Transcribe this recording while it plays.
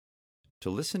To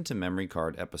listen to Memory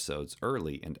Card episodes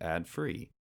early and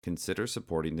ad-free, consider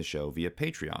supporting the show via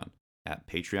Patreon at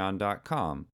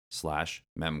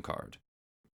patreon.com/memcard.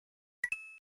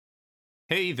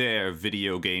 Hey there,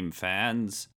 video game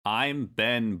fans. I'm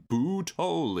Ben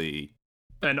Bootoli.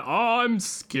 And I'm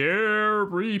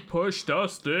Scary Push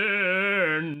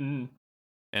Dustin.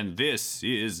 And this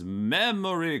is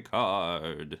Memory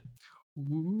Card.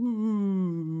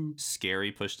 Ooh.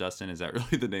 Scary Push Dustin, is that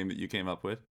really the name that you came up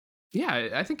with? Yeah,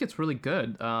 I think it's really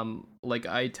good.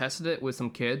 I tested it with some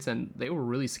kids and they were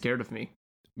really scared of me.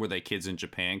 Were they kids in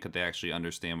Japan? Could they actually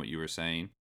understand what you were saying?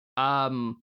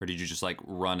 Or did you just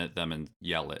run at them and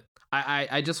yell it?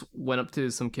 I just went up to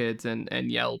some kids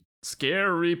and yelled,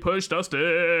 "Scary Push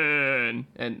Dustin!"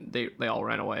 And they all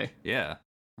ran away. Yeah.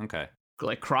 Okay.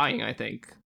 Crying, I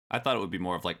think. I thought it would be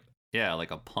more of a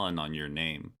pun on your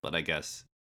name, but I guess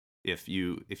if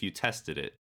you tested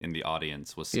it and the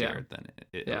audience was scared, then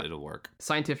it'll work.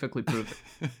 Scientifically proven.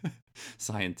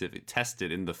 Scientific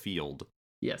tested in the field.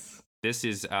 Yes. This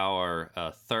is our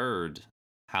third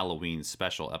Halloween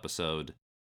special episode,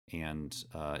 and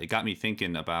it got me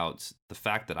thinking about the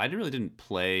fact that I really didn't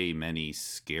play many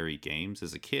scary games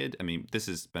as a kid. I mean, this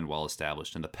has been well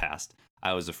established in the past.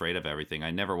 I was afraid of everything. I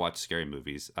never watched scary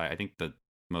movies. I think the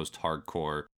most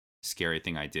hardcore scary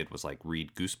thing I did was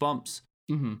read Goosebumps.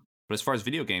 Mm-hmm. But as far as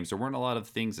video games, there weren't a lot of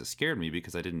things that scared me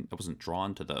because I wasn't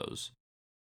drawn to those.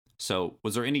 So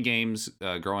was there any games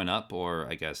growing up, or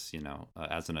I guess,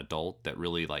 as an adult, that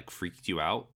really freaked you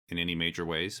out in any major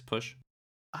ways, Push?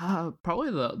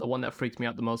 Probably the one that freaked me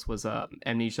out the most was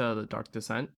Amnesia: The Dark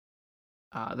Descent.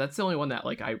 That's the only one that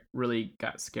I really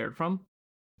got scared from.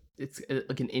 It's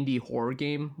like an indie horror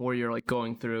game where you're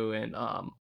going through and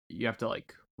you have to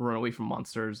run away from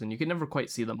monsters, and you can never quite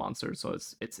see the monsters, so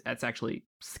it's actually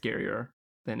scarier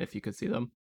than if you could see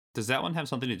them. Does that one have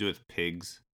something to do with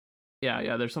pigs?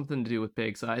 Yeah, there's something to do with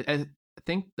pigs. I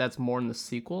think that's more in the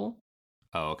sequel.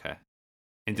 Oh, okay.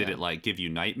 And did it give you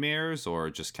nightmares, or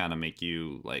just kind of make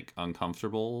you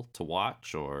uncomfortable to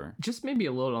watch, or just maybe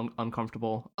a little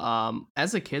uncomfortable?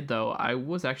 As a kid though, I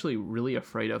was actually really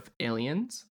afraid of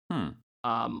aliens.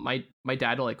 My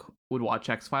dad would watch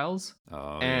X-Files.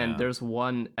 Oh, and yeah. There's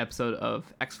one episode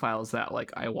of X-Files that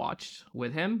I watched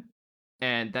with him,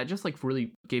 and that just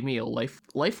really gave me a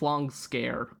lifelong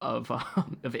scare of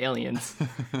aliens.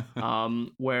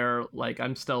 Where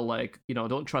I'm still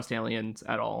don't trust aliens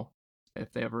at all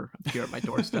if they ever appear at my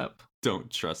doorstep. Don't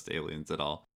trust aliens at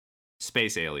all.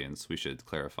 Space aliens, we should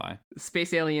clarify.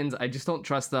 Space aliens, I just don't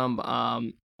trust them.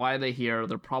 Why are they here?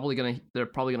 They're probably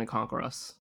gonna conquer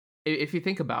us. If you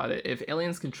think about it, if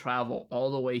aliens can travel all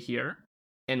the way here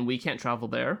and we can't travel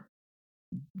there,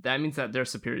 that means that they're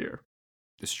superior.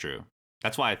 It's true.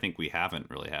 That's why I think we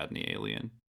haven't really had any alien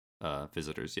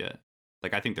visitors yet.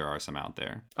 I think there are some out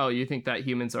there. Oh, you think that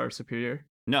humans are superior?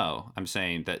 No, I'm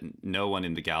saying that no one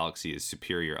in the galaxy is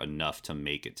superior enough to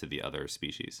make it to the other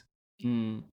species.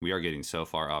 We are getting so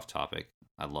far off topic.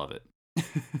 I love it.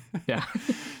 Yeah.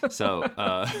 So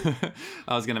I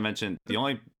was going to mention the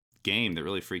only game that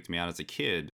really freaked me out as a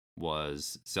kid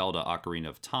was Zelda Ocarina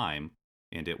of Time,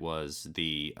 and it was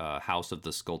the House of the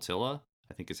Skulltula,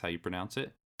 I think is how you pronounce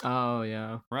it. Oh,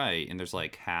 yeah. Right, and there's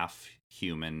half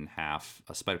human, half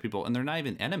spider people, and they're not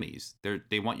even enemies.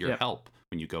 They want your help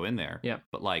when you go in there. Yeah.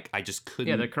 But I just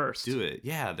couldn't they're cursed. do it.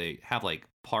 Yeah, they have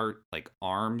part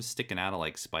arms sticking out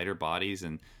of spider bodies,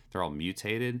 and they're all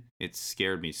mutated. It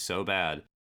scared me so bad.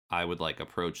 I would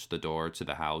approach the door to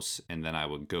the house, and then I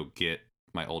would go get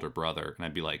my older brother, and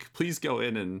I'd be like, please go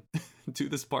in and do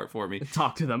this part for me.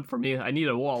 Talk to them for me. I need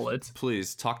a wallet.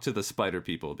 Please talk to the spider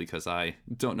people because I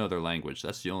don't know their language.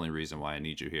 That's the only reason why I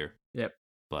need you here. Yep.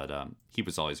 But he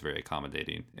was always very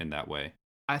accommodating in that way.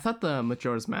 I thought the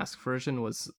Majora's Mask version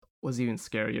was even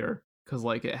scarier because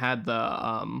it had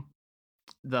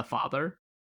the father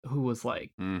who was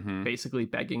basically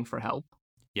begging for help.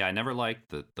 Yeah, I never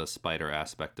liked the spider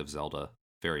aspect of Zelda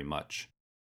very much.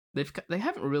 They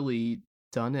haven't really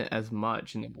done it as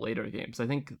much in the later games. I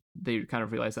think they kind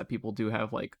of realized that people do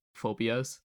have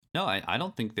phobias. No, I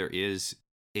don't think there is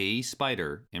a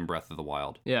spider in Breath of the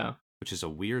Wild. Yeah. Which is a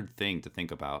weird thing to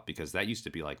think about because that used to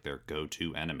be their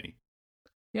go-to enemy.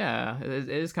 Yeah, it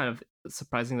is kind of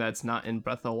surprising that it's not in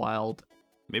Breath of the Wild.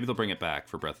 Maybe they'll bring it back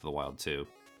for Breath of the Wild 2.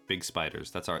 Big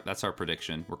spiders. That's our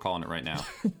prediction. We're calling it right now.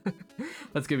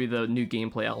 That's gonna be the new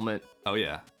gameplay element. Oh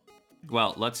yeah.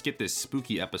 Well, let's get this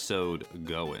spooky episode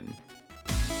going.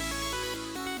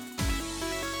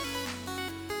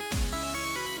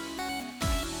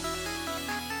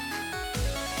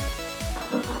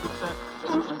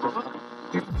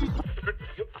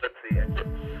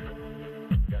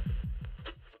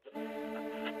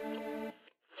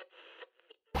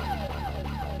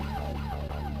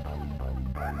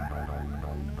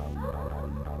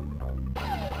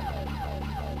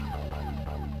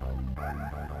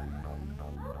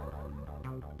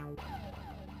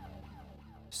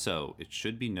 So it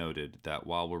should be noted that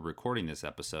while we're recording this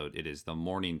episode, it is the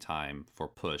morning time for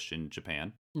Push in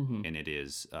Japan, Mm-hmm. and it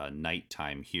is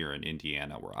nighttime here in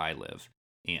Indiana where I live.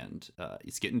 And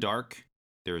it's getting dark.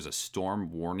 There is a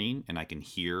storm warning, and I can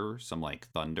hear some like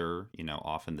thunder,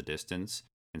 off in the distance.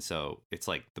 And so it's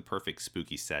like the perfect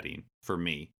spooky setting for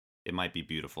me. It might be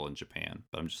beautiful in Japan,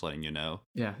 but I'm just letting you know.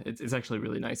 Yeah, it's actually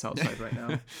really nice outside right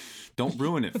now. Don't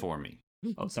ruin it for me.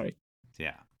 Oh, sorry.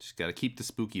 Yeah, just got to keep the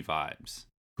spooky vibes.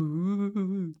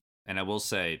 Ooh. And I will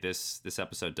say this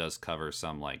episode does cover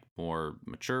some like more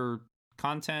mature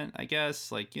content, I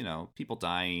guess, like, people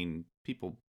dying,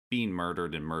 people being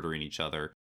murdered and murdering each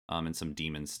other, and some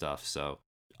demon stuff. So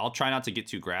I'll try not to get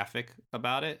too graphic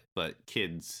about it, but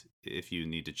kids, if you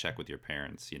need to check with your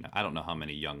parents, I don't know how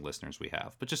many young listeners we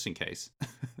have, but just in case,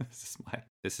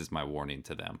 this is my warning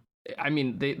to them. I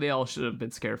mean, they all should have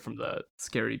been scared from the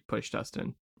scary Push,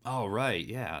 Dustin. Oh, right.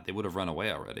 Yeah. They would have run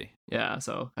away already. Yeah.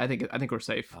 So I think we're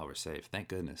safe. Oh, we're safe. Thank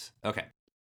goodness. Okay.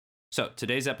 So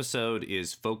today's episode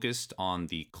is focused on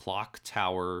the Clock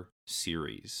Tower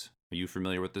series. Are you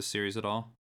familiar with this series at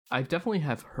all? I definitely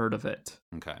have heard of it.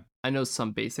 Okay. I know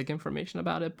some basic information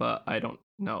about it, but I don't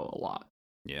know a lot.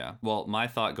 Yeah. Well, my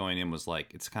thought going in was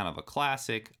like, it's kind of a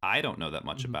classic. I don't know that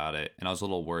much about it. And I was a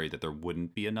little worried that there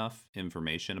wouldn't be enough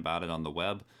information about it on the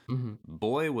web. Mm-hmm.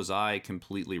 Boy, was I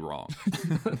completely wrong.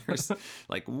 There's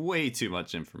like way too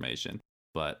much information.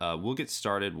 But we'll get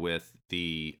started with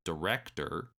the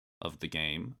director of the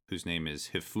game, whose name is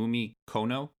Hifumi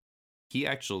Kono. He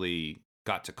actually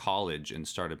got to college and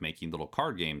started making little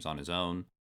card games on his own.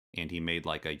 And he made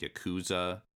like a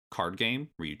Yakuza card game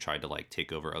where you tried to like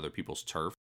take over other people's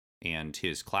turf, and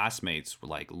his classmates were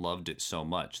like loved it so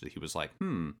much that he was like,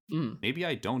 maybe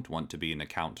I don't want to be an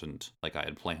accountant like I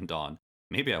had planned on.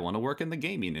 Maybe I want to work in the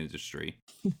gaming industry.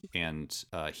 And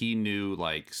he knew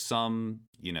like some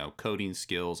coding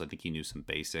skills. I think he knew some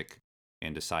basic,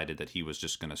 and decided that he was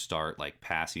just going to start like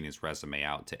passing his resume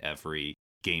out to every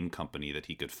game company that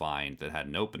he could find that had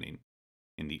an opening.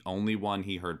 And the only one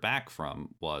he heard back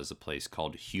from was a place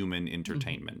called Human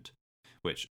Entertainment,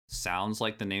 which sounds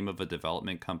like the name of a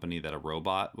development company that a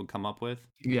robot would come up with.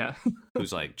 Yeah.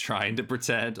 Who's like trying to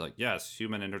pretend like, yes,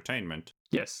 Human Entertainment.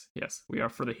 Yes. We are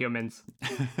for the humans.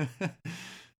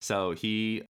 So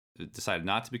he decided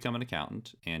not to become an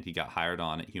accountant, and he got hired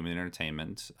on at Human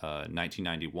Entertainment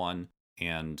 1991.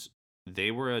 And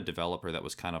they were a developer that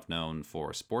was kind of known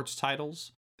for sports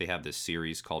titles. They have this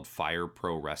series called Fire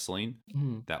Pro Wrestling.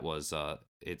 That was,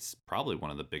 it's probably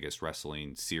one of the biggest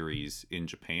wrestling series in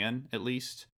Japan, at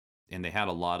least. And they had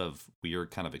a lot of weird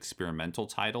kind of experimental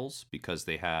titles because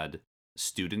they had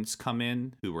students come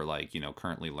in who were like,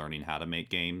 currently learning how to make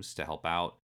games to help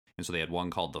out. And so they had one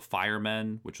called The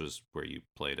Firemen, which was where you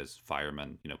played as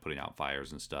firemen, putting out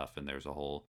fires and stuff. And there's a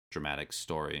whole dramatic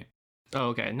story. Oh,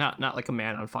 okay. Not like a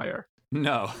man on fire.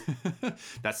 No,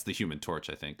 that's the Human Torch,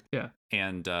 I think. Yeah.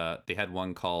 And they had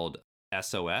one called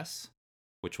SOS,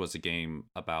 which was a game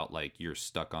about like you're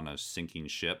stuck on a sinking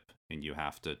ship and you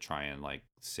have to try and like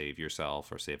save yourself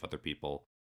or save other people.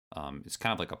 It's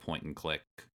kind of like a point and click,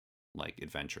 like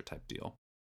adventure type deal.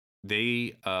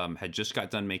 They had just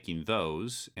got done making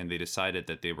those, and they decided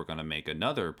that they were going to make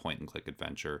another point and click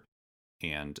adventure.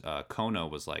 And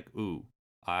Kono was like, ooh,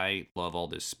 I love all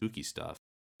this spooky stuff.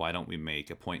 Why don't we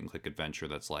make a point and click adventure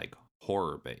that's like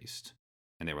horror based?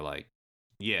 And they were like,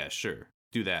 yeah, sure,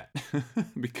 do that.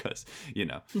 Because,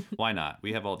 why not?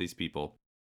 We have all these people.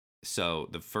 So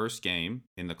the first game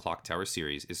in the Clock Tower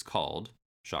series is called,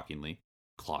 shockingly,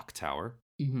 Clock Tower.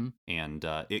 Mm-hmm. And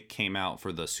it came out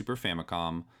for the Super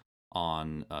Famicom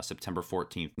on September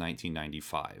 14th,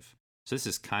 1995. So this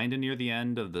is kind of near the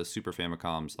end of the Super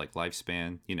Famicom's like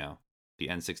lifespan. The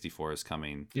N64 is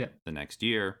coming the next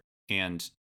year. And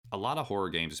a lot of horror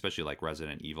games, especially like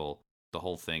Resident Evil, the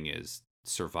whole thing is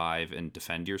survive and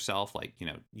defend yourself. Like,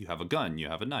 you have a gun, you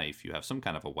have a knife, you have some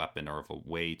kind of a weapon or of a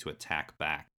way to attack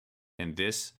back. And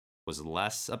this was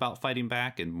less about fighting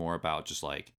back and more about just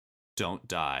like, don't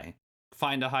die,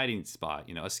 find a hiding spot,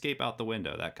 escape out the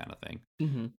window, that kind of thing.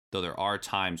 Mm-hmm. Though there are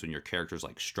times when your character's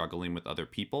like struggling with other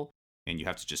people and you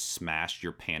have to just smash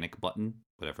your panic button,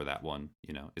 whatever that one,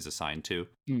 is assigned to.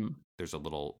 There's a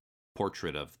little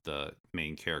portrait of the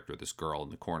main character, this girl in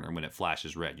the corner, and when it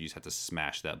flashes red, you just have to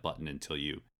smash that button until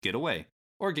you get away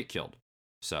or get killed.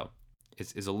 So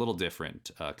it's a little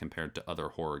different compared to other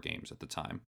horror games at the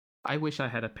time. I wish I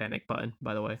had a panic button,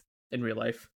 by the way, in real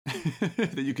life.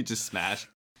 That you could just smash.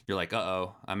 You're like,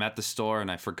 uh-oh, I'm at the store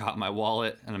and I forgot my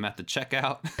wallet and I'm at the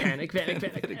checkout. Panic.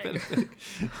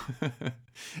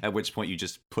 At which point you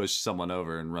just push someone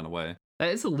over and run away. That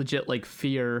is a legit like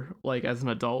fear, like as an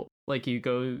adult. Like you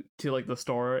go to like the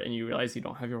store and you realize you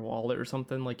don't have your wallet or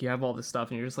something. Like you have all this stuff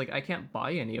and you're just like, I can't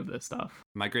buy any of this stuff.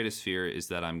 My greatest fear is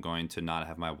that I'm going to not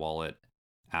have my wallet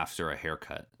after a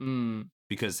haircut. Mm.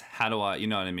 Because how do I, you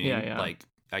know what I mean? Yeah, yeah. Like,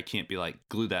 I can't be like,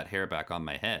 glue that hair back on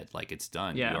my head. Like, it's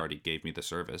done. Yeah. You already gave me the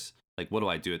service. Like, what do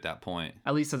I do at that point?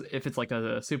 At least if it's like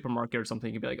a supermarket or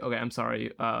something, you'd be like, okay, I'm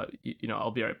sorry. You know,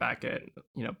 I'll be right back. And,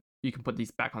 you know, you can put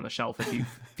these back on the shelf if you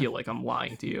feel like I'm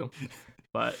lying to you.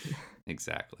 But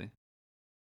exactly.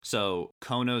 So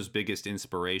Kono's biggest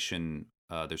inspiration,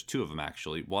 there's two of them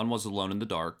actually. One was Alone in the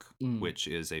Dark, which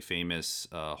is a famous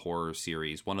horror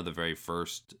series, one of the very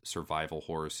first survival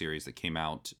horror series that came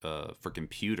out for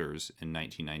computers in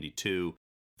 1992.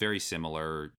 Very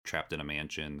similar, trapped in a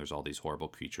mansion. There's all these horrible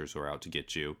creatures who are out to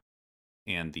get you.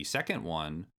 And the second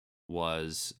one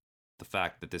was the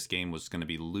fact that this game was going to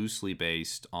be loosely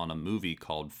based on a movie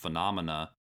called Phenomena,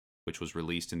 which was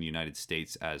released in the United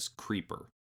States as Creeper.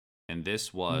 And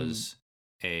this was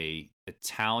a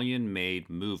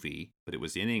Italian-made movie, but it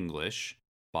was in English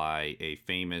by a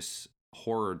famous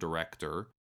horror director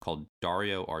called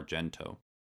Dario Argento.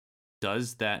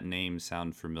 Does that name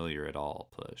sound familiar at all,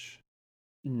 Push?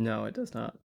 No, it does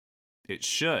not. It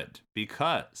should,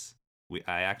 because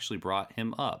I actually brought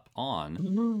him up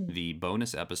on the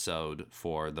bonus episode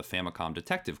for the Famicom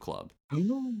Detective Club.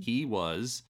 He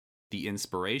was the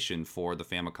inspiration for the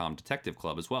Famicom Detective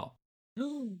Club as well.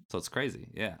 So it's crazy.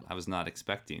 Yeah, I was not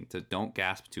expecting to. Don't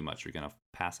gasp too much. You're going to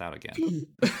pass out again.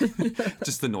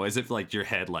 Just the noise of like your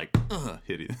head like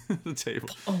hitting the table.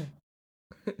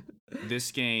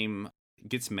 This game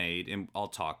gets made, and I'll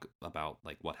talk about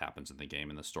like what happens in the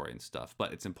game and the story and stuff,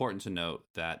 but it's important to note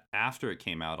that after it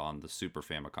came out on the Super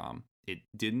Famicom, it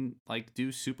didn't like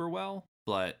do super well,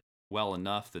 but well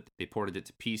enough that they ported it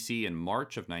to PC in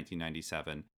March of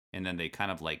 1997, and then they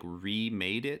kind of like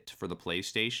remade it for the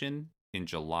PlayStation in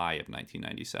July of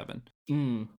 1997.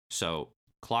 So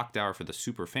Clock Tower for the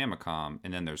Super Famicom,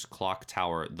 and then there's Clock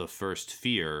Tower The First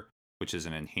Fear, which is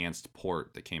an enhanced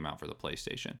port that came out for the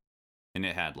PlayStation. And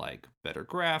it had like better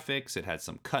graphics. It had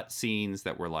some cutscenes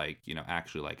that were like, you know,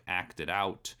 actually like acted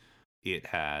out. It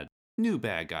had new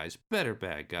bad guys, better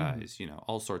bad guys, you know,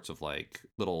 all sorts of like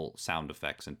little sound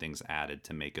effects and things added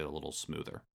to make it a little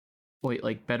smoother. Wait,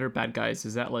 like better bad guys?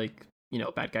 Is that like, you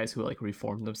know, bad guys who like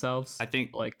reform themselves? I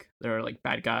think like they're like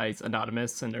bad guys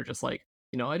anonymous and they're just like,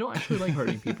 you know, I don't actually like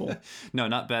hurting people. No,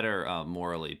 not better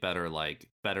morally, better like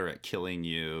better at killing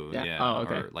you. Yeah. Oh,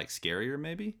 okay. Or like scarier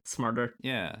maybe? Smarter.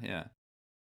 Yeah, yeah.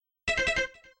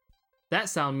 That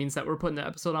sound means that we're putting the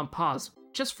episode on pause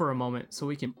just for a moment so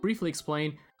we can briefly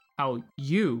explain how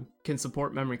you can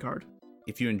support Memory Card.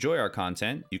 If you enjoy our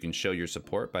content, you can show your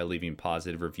support by leaving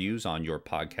positive reviews on your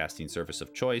podcasting service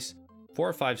of choice. 4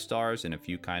 or 5 stars and a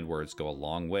few kind words go a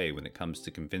long way when it comes to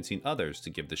convincing others to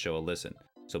give the show a listen,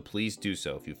 so please do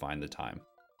so if you find the time.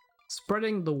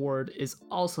 Spreading the word is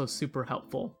also super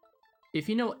helpful. If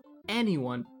you know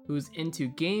anyone who's into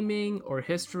gaming or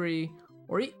history,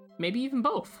 or maybe even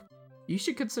both, you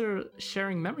should consider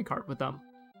sharing Memory Card with them.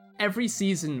 Every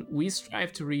season, we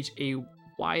strive to reach a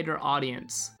wider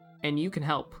audience, and you can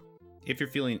help. If you're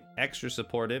feeling extra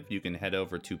supportive, you can head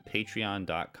over to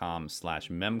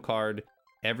patreon.com/memcard.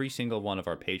 Every single one of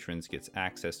our patrons gets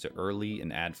access to early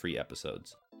and ad-free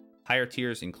episodes. Higher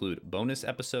tiers include bonus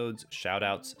episodes,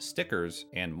 shoutouts, stickers,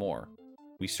 and more.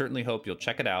 We certainly hope you'll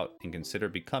check it out and consider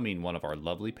becoming one of our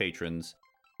lovely patrons.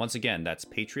 Once again, that's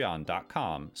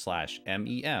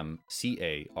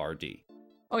patreon.com/memcard.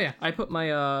 Oh yeah, I put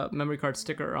my Memory Card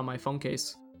sticker on my phone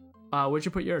case. Where'd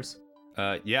you put yours?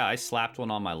 Yeah, I slapped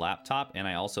one on my laptop, and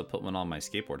I also put one on my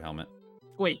skateboard helmet.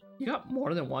 Wait, you got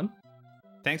more than one?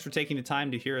 Thanks for taking the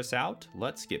time to hear us out.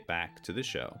 Let's get back to the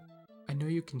show. I know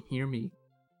you can hear me.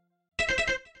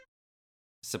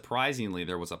 Surprisingly,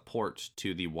 there was a port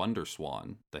to the Wonder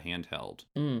Swan, the handheld,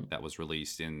 that was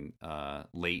released in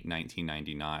late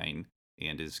 1999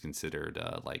 and is considered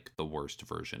like the worst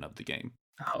version of the game.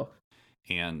 Oh.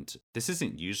 And this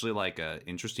isn't usually like an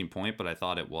interesting point, but I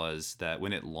thought it was that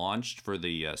when it launched for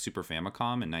the Super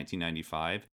Famicom in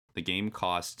 1995, the game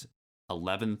cost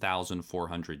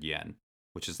 11,400 yen,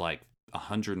 which is like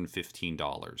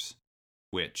 $115,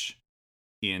 which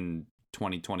in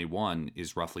 2021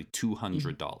 is roughly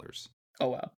 $200. Oh,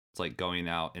 wow. It's like going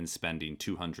out and spending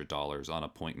 $200 on a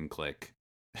point and click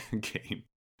game,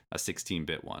 a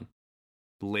 16-bit one.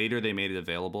 Later, they made it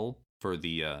available for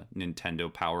the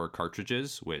Nintendo Power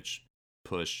cartridges, which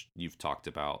Push, you've talked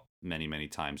about many, many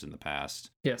times in the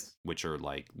past. Yes. Which are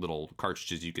like little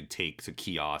cartridges you could take to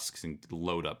kiosks and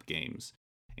load up games.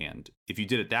 And if you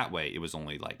did it that way, it was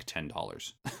only like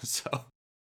 $10. So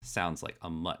sounds like a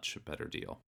much better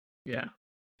deal. Yeah.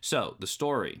 So the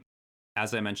story,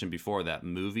 as I mentioned before, that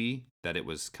movie that it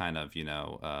was kind of,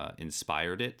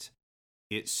 inspired it.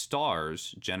 It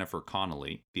stars Jennifer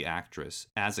Connelly, the actress,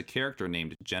 as a character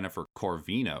named Jennifer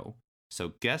Corvino.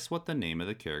 So guess what the name of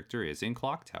the character is in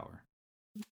Clock Tower?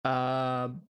 Uh,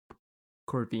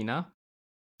 Corvina.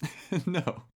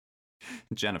 No,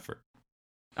 Jennifer.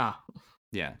 Ah,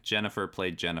 Yeah, Jennifer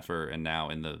played Jennifer, and now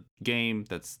in the game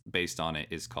that's based on it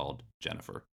is called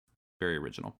Jennifer. Very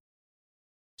original.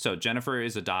 So Jennifer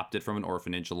is adopted from an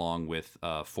orphanage along with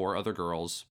 4 other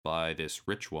girls by this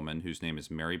rich woman whose name is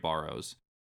Mary Barrows.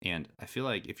 And I feel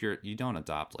like if you don't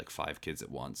adopt like 5 kids at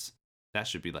once, that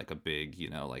should be like a big,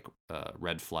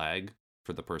 red flag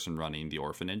for the person running the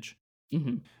orphanage.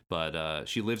 mm-hmm. But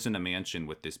she lives in a mansion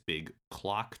with this big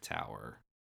clock tower.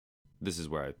 This is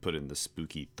where I put in the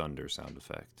spooky thunder sound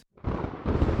effect.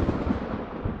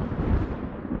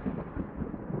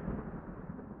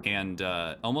 And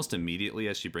almost immediately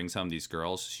as she brings home these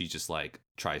girls, she just like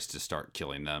tries to start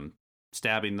killing them,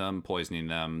 stabbing them, poisoning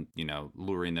them,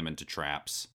 luring them into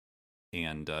traps.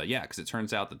 And because it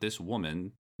turns out that this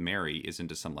woman, Mary, is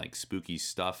into some like spooky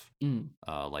stuff,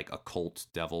 like occult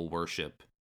devil worship.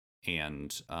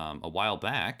 And a while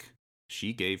back,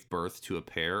 she gave birth to a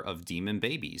pair of demon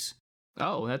babies.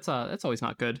 Oh, that's always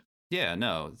not good. Yeah,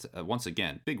 no. Once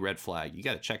again, big red flag. You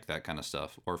got to check that kind of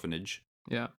stuff. Orphanage.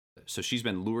 Yeah. So she's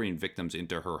been luring victims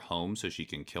into her home so she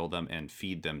can kill them and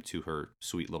feed them to her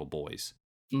sweet little boys.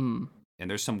 Mm. And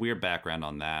there's some weird background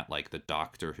on that. Like the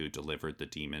doctor who delivered the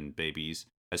demon babies,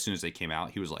 as soon as they came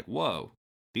out, he was like, whoa,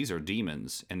 these are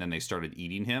demons. And then they started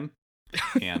eating him.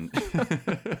 And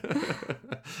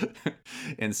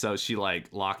and so she like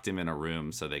locked him in a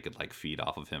room so they could like feed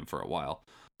off of him for a while.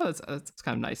 Oh, that's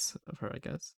kind of nice of her, I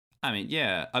guess. I mean,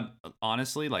 yeah,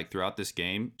 honestly, like throughout this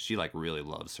game, she like really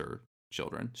loves her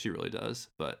children. She really does.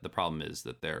 But the problem is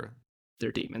that they're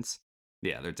demons.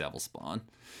 Yeah, they're devil spawn.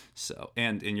 So,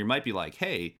 and you might be like,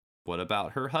 "Hey, what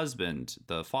about her husband,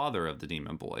 the father of the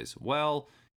demon boys?" Well,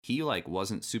 he like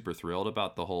wasn't super thrilled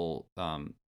about the whole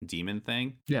demon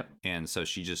thing. Yeah. And so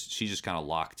she just kind of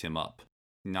locked him up,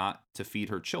 not to feed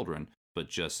her children, but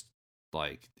just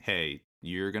like, "Hey,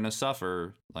 you're going to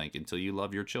suffer like until you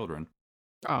love your children."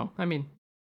 Oh, I mean,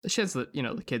 she has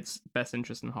the kid's best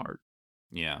interest in heart.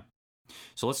 Yeah.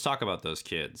 So let's talk about those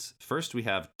kids. First, we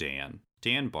have Dan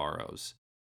Barrows.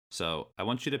 So I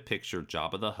want you to picture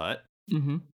Jabba the Hutt,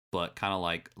 but kind of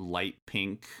like light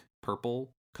pink, purple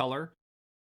color,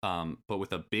 but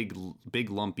with a big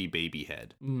lumpy baby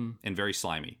head and very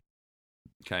slimy.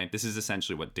 Okay, this is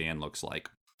essentially what Dan looks like.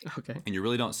 Okay. And you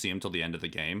really don't see him till the end of the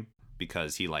game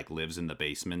because he like lives in the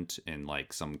basement in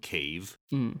like some cave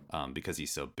because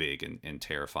he's so big and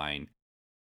terrifying.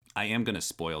 I am going to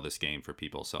spoil this game for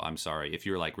people, so I'm sorry. If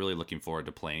you're like really looking forward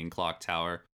to playing Clock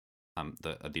Tower,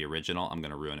 the original, I'm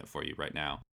going to ruin it for you right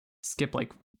now. Skip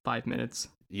like 5 minutes.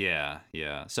 Yeah.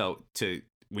 So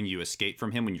when you escape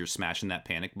from him, when you're smashing that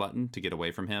panic button to get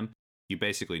away from him, you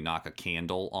basically knock a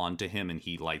candle onto him and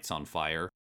he lights on fire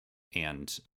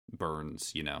and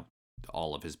burns,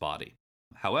 all of his body.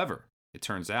 However, it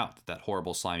turns out that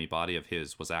horrible slimy body of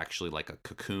his was actually like a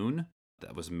cocoon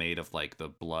that was made of like the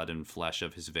blood and flesh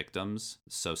of his victims.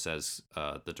 So says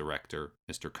the director,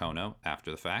 Mr. Kono, after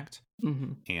the fact.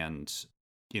 Mm-hmm. And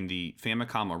in the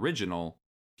Famicom original,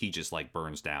 he just like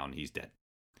burns down. He's dead.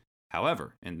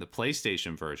 However, in the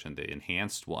PlayStation version, the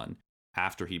enhanced one,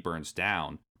 after he burns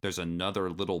down, there's another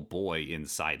little boy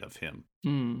inside of him.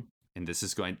 Mm. And this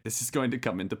is going to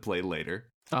come into play later.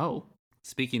 Oh.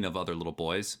 Speaking of other little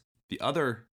boys, the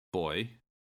other boy,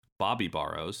 Bobby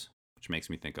Barrows, which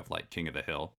makes me think of like King of the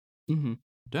Hill. Mm-hmm.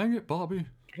 Dang it, Bobby.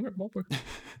 Dang it, Bobby.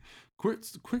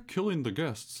 Quit killing the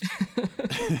guests.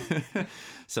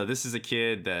 So this is a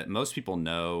kid that most people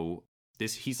know.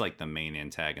 He's like the main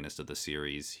antagonist of the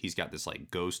series. He's got this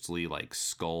like ghostly like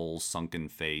skull sunken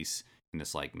face and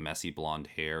this like messy blonde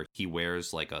hair. He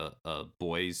wears like a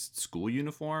boy's school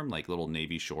uniform, like little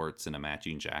navy shorts and a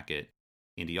matching jacket.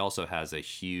 And he also has a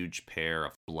huge pair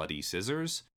of bloody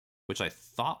scissors, which I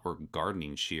thought were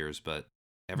gardening shears, but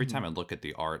every time I look at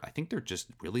the art, I think they're just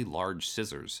really large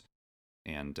scissors.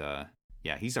 And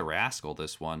he's a rascal,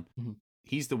 this one. Mm-hmm.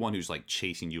 He's the one who's like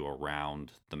chasing you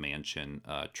around the mansion,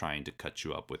 trying to cut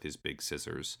you up with his big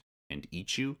scissors and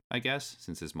eat you, I guess,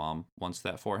 since his mom wants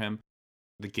that for him.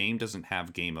 The game doesn't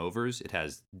have game overs. It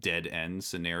has dead end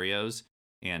scenarios,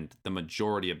 and the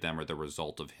majority of them are the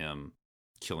result of him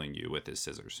killing you with his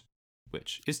scissors,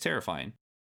 which is terrifying.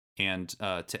 And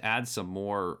to add some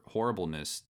more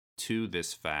horribleness to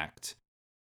this fact,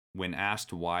 when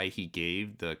asked why he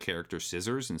gave the character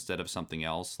scissors instead of something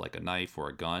else like a knife or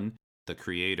a gun, the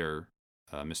creator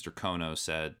Mr. Kono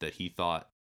said that he thought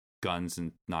guns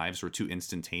and knives were too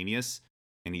instantaneous,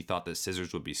 and he thought that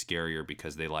scissors would be scarier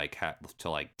because they like had to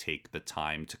like take the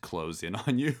time to close in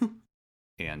on you.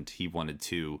 And he wanted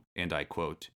to, and I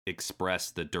quote, express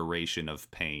the duration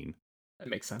of pain. That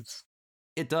makes sense.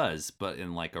 It does, but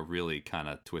in like a really kind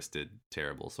of twisted,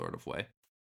 terrible sort of way.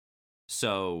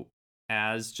 So,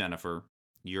 as Jennifer,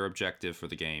 your objective for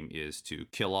the game is to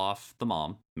kill off the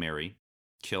mom, Mary,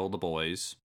 kill the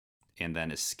boys, and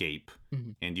then escape.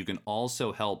 Mhm. And you can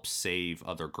also help save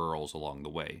other girls along the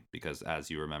way, because as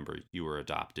you remember, you were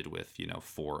adopted with,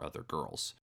 4 other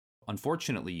girls.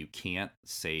 Unfortunately, you can't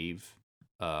save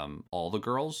all the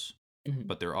girls, Mhm.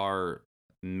 but there are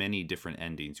many different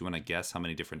endings. You want to guess how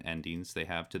many different endings they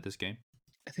have to this game?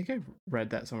 I think I read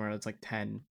that somewhere. It's like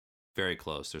 10. Very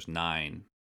close. There's 9.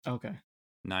 Okay.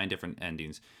 9 different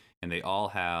endings, and they all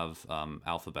have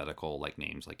alphabetical like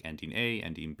names, like ending A,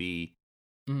 ending B.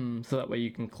 So that way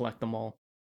you can collect them all.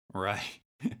 Right.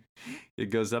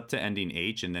 It goes up to ending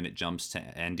H, and then it jumps to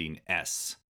ending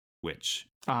S, which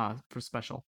For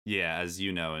special. yeah, as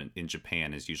you know, in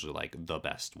Japan is usually like the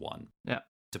best one. Yeah.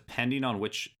 Depending on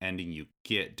which ending you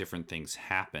get, different things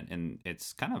happen. And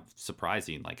it's kind of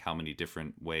surprising like how many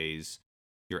different ways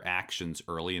your actions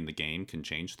early in the game can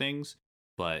change things.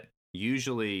 But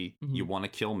usually you want to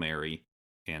kill Mary,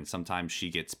 and sometimes she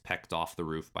gets pecked off the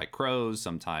roof by crows.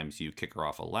 Sometimes you kick her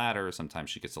off a ladder. Sometimes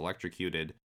she gets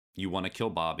electrocuted. You want to kill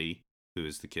Bobby, who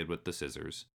is the kid with the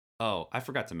scissors. Oh, I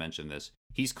forgot to mention this.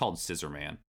 He's called Scissor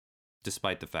Man,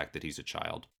 despite the fact that he's a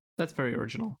child. That's very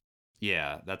original.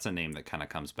 Yeah, that's a name that kind of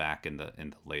comes back in the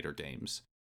later games.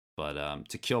 But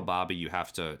to kill Bobby, you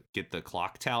have to get the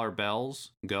clock tower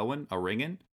bells going, a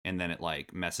ringing, and then it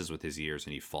like messes with his ears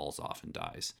and he falls off and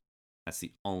dies. That's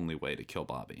the only way to kill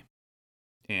Bobby.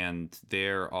 And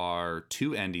there are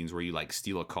 2 endings where you like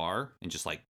steal a car and just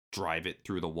like drive it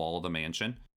through the wall of the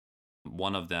mansion.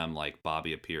 One of them, like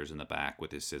Bobby appears in the back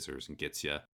with his scissors and gets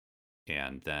you.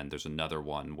 And then there's another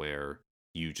one where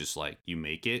you just like, you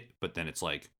make it, but then it's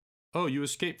like, oh, you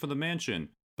escaped from the mansion,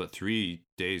 but 3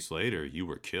 days later you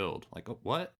were killed. Like, oh,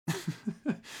 what?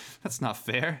 That's not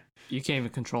fair. You can't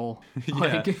even control.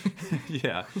 Yeah.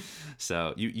 Yeah.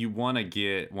 So you want to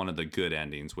get one of the good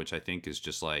endings, which I think is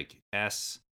just like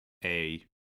S, A,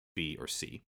 B, or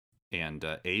C. And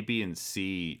A, B, and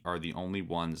C are the only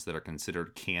ones that are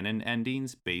considered canon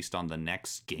endings based on the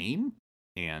next game.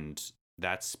 And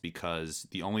that's because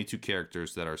the only 2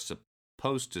 characters that are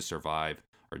supposed to survive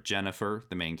are Jennifer,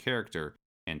 the main character,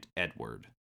 and Edward.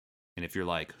 And if you're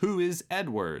like, who is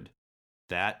Edward?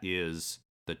 That is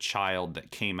the child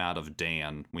that came out of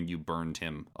Dan when you burned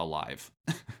him alive.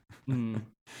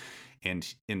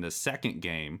 And in the second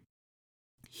game,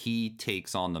 he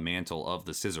takes on the mantle of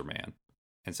the Scissor Man.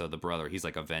 And so the brother, he's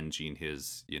like avenging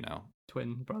his,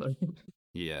 twin brother.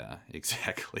 Yeah,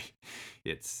 exactly.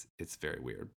 It's very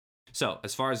weird. So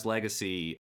as far as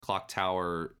legacy, Clock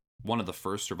Tower, one of the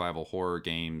first survival horror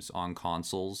games on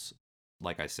consoles.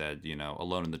 Like I said,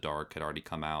 Alone in the Dark had already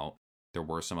come out. There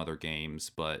were some other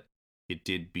games, but it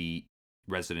did beat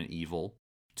Resident Evil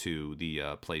to the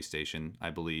PlayStation, I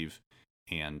believe,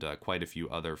 and quite a few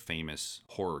other famous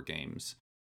horror games.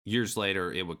 Years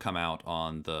later, it would come out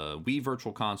on the Wii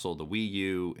Virtual Console, the Wii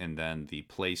U, and then the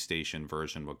PlayStation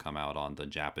version would come out on the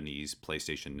Japanese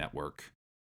PlayStation Network.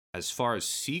 As far as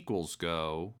sequels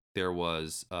go, there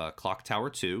was Clock Tower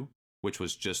 2, which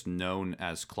was just known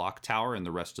as Clock Tower in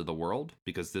the rest of the world,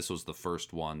 because this was the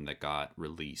first one that got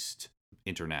released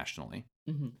internationally.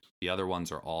 The other ones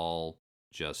are all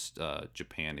just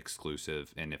Japan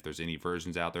exclusive, and if there's any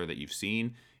versions out there that you've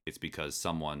seen, it's because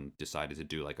someone decided to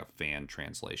do like a fan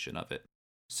translation of it.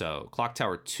 So Clock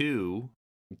Tower 2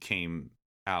 came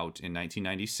out in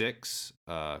 1996.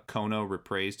 Kono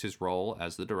reprised his role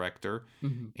as the director,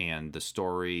 and the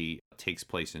story takes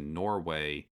place in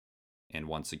Norway. And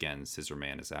once again, Scissor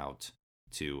Man is out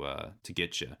to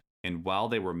get you. And while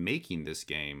they were making this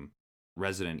game,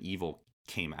 Resident Evil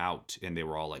came out, and they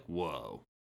were all like, "Whoa,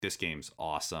 this game's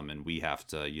awesome, and we have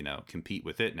to, compete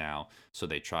with it now." So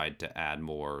they tried to add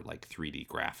more like 3D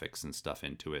graphics and stuff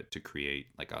into it to create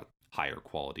like a higher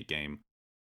quality game.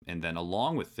 And then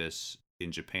along with this,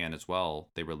 in Japan as well,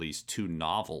 they released 2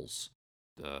 novels.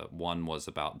 One was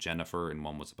about Jennifer, and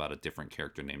one was about a different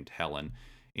character named Helen,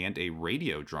 and a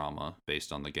radio drama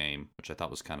based on the game, which I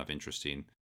thought was kind of interesting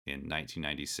in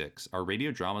 1996. Are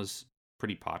radio dramas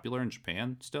pretty popular in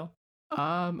Japan still?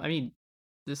 I mean,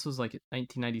 this was like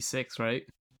 1996, right?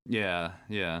 Yeah.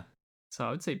 So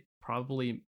I would say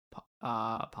probably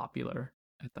popular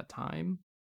at that time.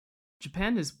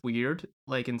 Japan is weird.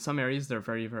 Like in some areas they're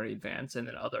very, very advanced, and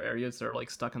in other areas they're like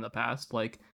stuck in the past.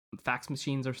 Like fax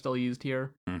machines are still used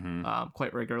here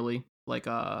quite regularly. Like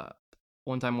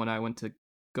one time when I went to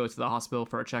go to the hospital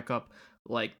for a checkup,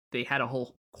 like they had a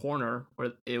whole corner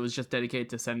where it was just dedicated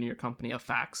to sending your company a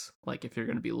fax, like if you're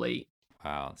going to be late.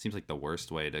 Wow, it seems like the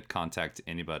worst way to contact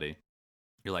anybody.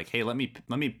 You're like, hey, let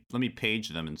me page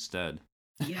them instead.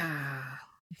 Yeah.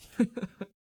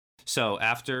 So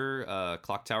after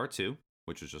Clock Tower 2,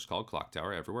 which was just called Clock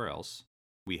Tower everywhere else,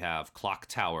 we have Clock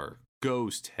Tower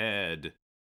Ghost Head,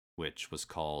 which was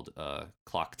called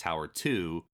Clock Tower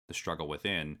 2, The Struggle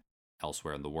Within,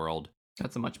 elsewhere in the world.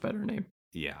 That's a much better name.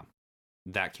 Yeah.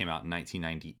 That came out in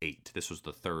 1998. This was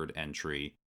the third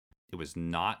entry. It was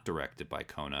not directed by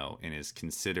Kono and is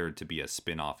considered to be a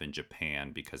spin-off in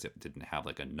Japan because it didn't have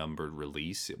like a numbered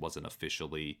release. It wasn't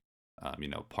officially,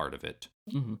 part of it.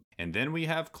 Mm-hmm. And then we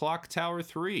have Clock Tower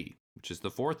 3, which is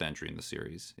the fourth entry in the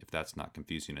series, if that's not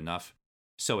confusing enough.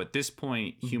 So at this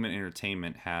point, Human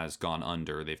Entertainment has gone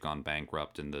under. They've gone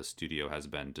bankrupt and the studio has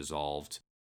been dissolved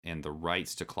and the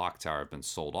rights to Clock Tower have been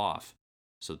sold off.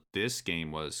 So this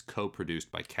game was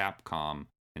co-produced by Capcom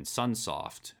and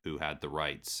Sunsoft, who had the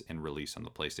rights and released on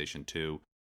the PlayStation 2.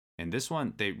 And this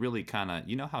one, they really kind of,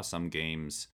 you know how some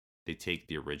games, they take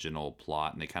the original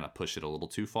plot and they kind of push it a little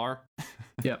too far?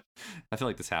 Yep. I feel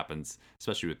like this happens,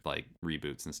 especially with like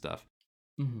reboots and stuff.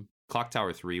 Mm-hmm. Clock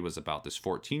Tower 3 was about this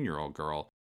 14-year-old girl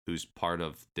who's part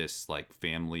of this like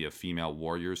family of female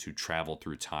warriors who travel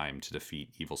through time to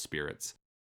defeat evil spirits,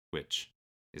 which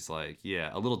is like, yeah,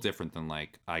 a little different than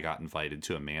like I got invited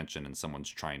to a mansion and someone's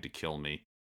trying to kill me.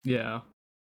 Yeah.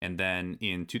 And then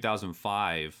in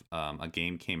 2005, a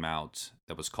game came out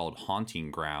that was called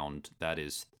Haunting Ground that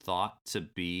is thought to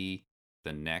be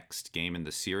the next game in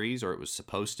the series, or it was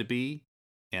supposed to be.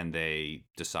 And they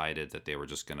decided that they were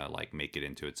just going to like make it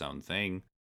into its own thing.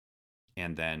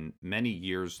 And then many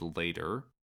years later,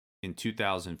 in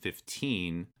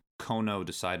 2015, Kono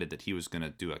decided that he was going to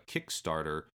do a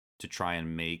Kickstarter to try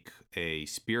and make a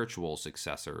spiritual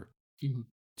successor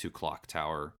to Clock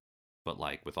Tower, but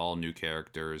like with all new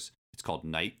characters. It's called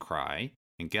Nightcry.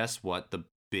 And guess what the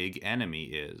big enemy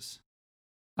is?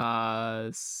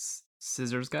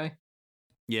 Scissors guy?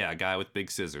 Yeah, a guy with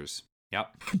big scissors.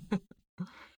 Yep.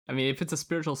 I mean, if it's a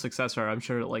spiritual successor, I'm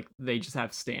sure like they just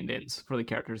have stand-ins for the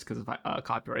characters because of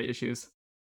copyright issues.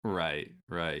 Right.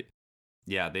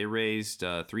 Yeah, they raised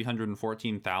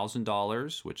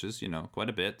 $314,000, which is, quite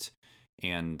a bit.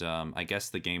 And I guess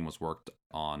the game was worked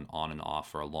on and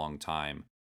off for a long time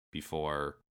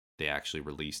before they actually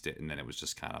released it. And then it was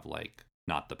just kind of like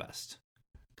not the best.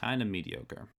 Kind of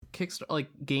mediocre. Kickstarter, like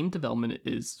game development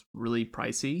is really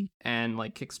pricey. And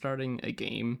like kickstarting a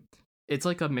game, it's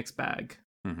like a mixed bag.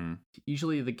 Mm-hmm.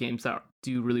 Usually the games that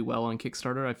do really well on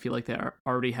Kickstarter, I feel like they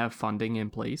already have funding in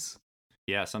place.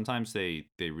 Yeah, sometimes they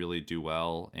really do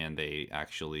well and they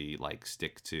actually like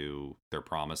stick to their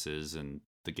promises and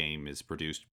the game is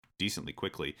produced decently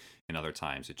quickly. And other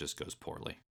times it just goes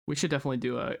poorly. We should definitely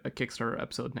do a Kickstarter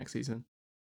episode next season.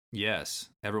 Yes,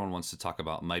 everyone wants to talk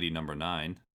about Mighty Number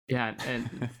 9. Yeah,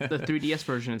 and the 3DS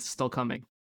version is still coming.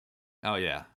 Oh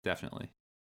yeah, definitely.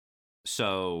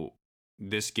 So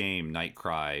this game,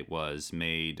 Nightcry, was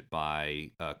made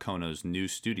by Kono's new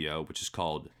studio, which is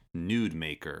called Nude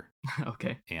Maker.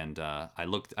 Okay. And I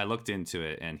looked into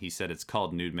it, and he said it's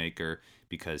called Nude Maker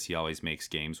because he always makes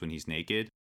games when he's naked,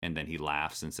 and then he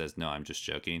laughs and says, "No, I'm just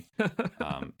joking."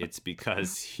 It's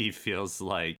because he feels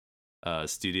like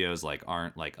studios like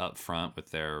aren't like upfront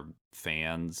with their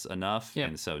fans enough,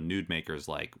 and so Nude Maker's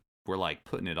like, we're like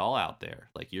putting it all out there.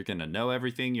 Like you're gonna know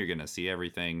everything, you're gonna see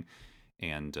everything.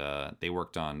 And they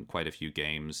worked on quite a few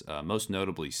games, most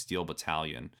notably Steel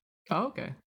Battalion. Oh,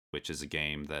 okay. Which is a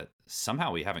game that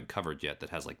somehow we haven't covered yet that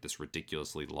has like this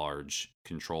ridiculously large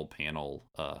control panel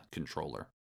controller.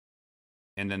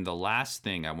 And then the last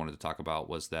thing I wanted to talk about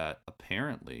was that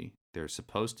apparently they're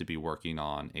supposed to be working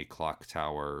on a Clock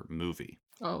Tower movie.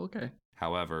 Oh, okay.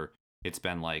 However, it's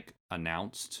been like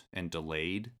announced and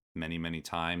delayed many, many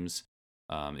times.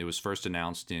 It was first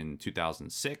announced in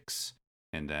 2006.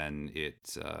 And then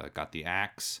it got the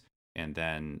axe, and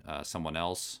then someone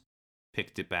else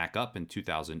picked it back up in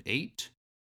 2008,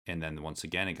 and then once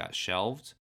again it got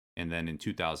shelved. And then in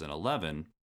 2011,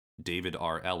 David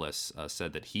R. Ellis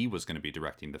said that he was going to be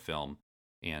directing the film.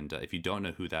 And if you don't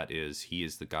know who that is, he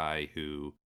is the guy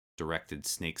who directed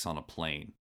Snakes on a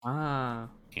Plane. Ah.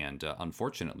 And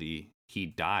unfortunately, he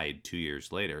died 2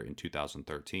 years later in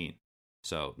 2013.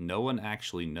 So no one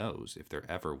actually knows if there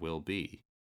ever will be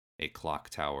a Clock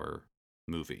Tower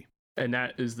movie. And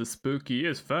that is the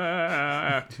spookiest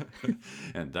fact.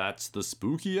 And that's the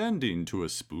spooky ending to a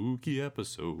spooky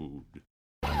episode.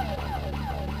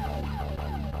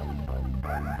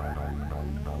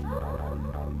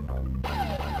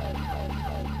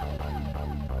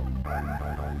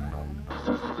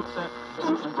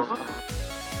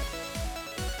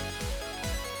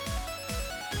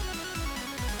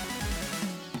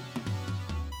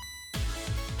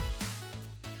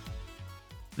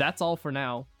 That's all for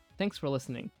now. Thanks for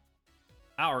listening.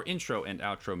 Our intro and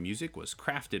outro music was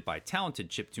crafted by talented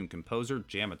chiptune composer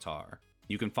Jamatar.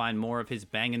 You can find more of his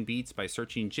bangin' beats by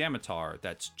searching Jamatar,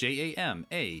 that's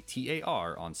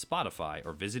Jamatar, on Spotify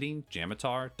or visiting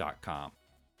jamatar.com.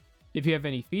 If you have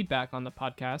any feedback on the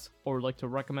podcast or would like to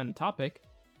recommend a topic,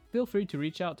 feel free to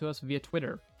reach out to us via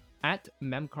Twitter at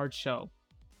memcardshow,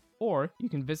 or you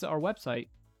can visit our website,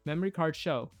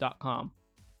 memorycardshow.com.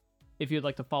 If you'd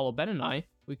like to follow Ben and I,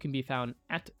 we can be found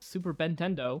at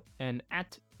SuperBentendo and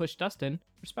at PushDustin,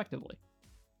 respectively.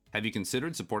 Have you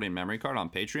considered supporting Memory Card on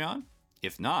Patreon?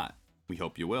 If not, we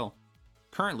hope you will.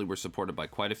 Currently, we're supported by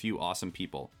quite a few awesome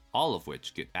people, all of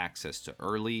which get access to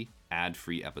early,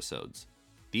 ad-free episodes.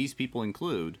 These people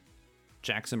include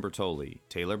Jackson Bertoli,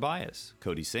 Taylor Bias,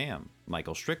 Cody Sam,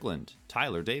 Michael Strickland,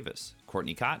 Tyler Davis,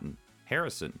 Courtney Cotton,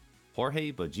 Harrison,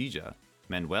 Jorge Bajija,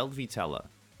 Manuel Vitella,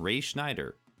 Ray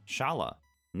Schneider, Shala,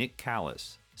 Nick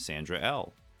Callis, Sandra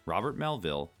L., Robert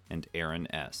Melville, and Aaron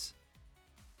S.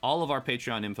 All of our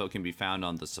Patreon info can be found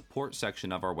on the support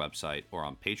section of our website or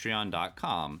on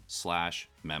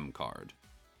patreon.com/memcard.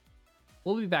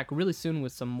 We'll be back really soon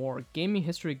with some more gaming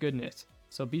history goodness,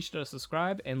 so be sure to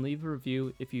subscribe and leave a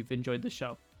review if you've enjoyed the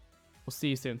show. We'll see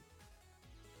you soon.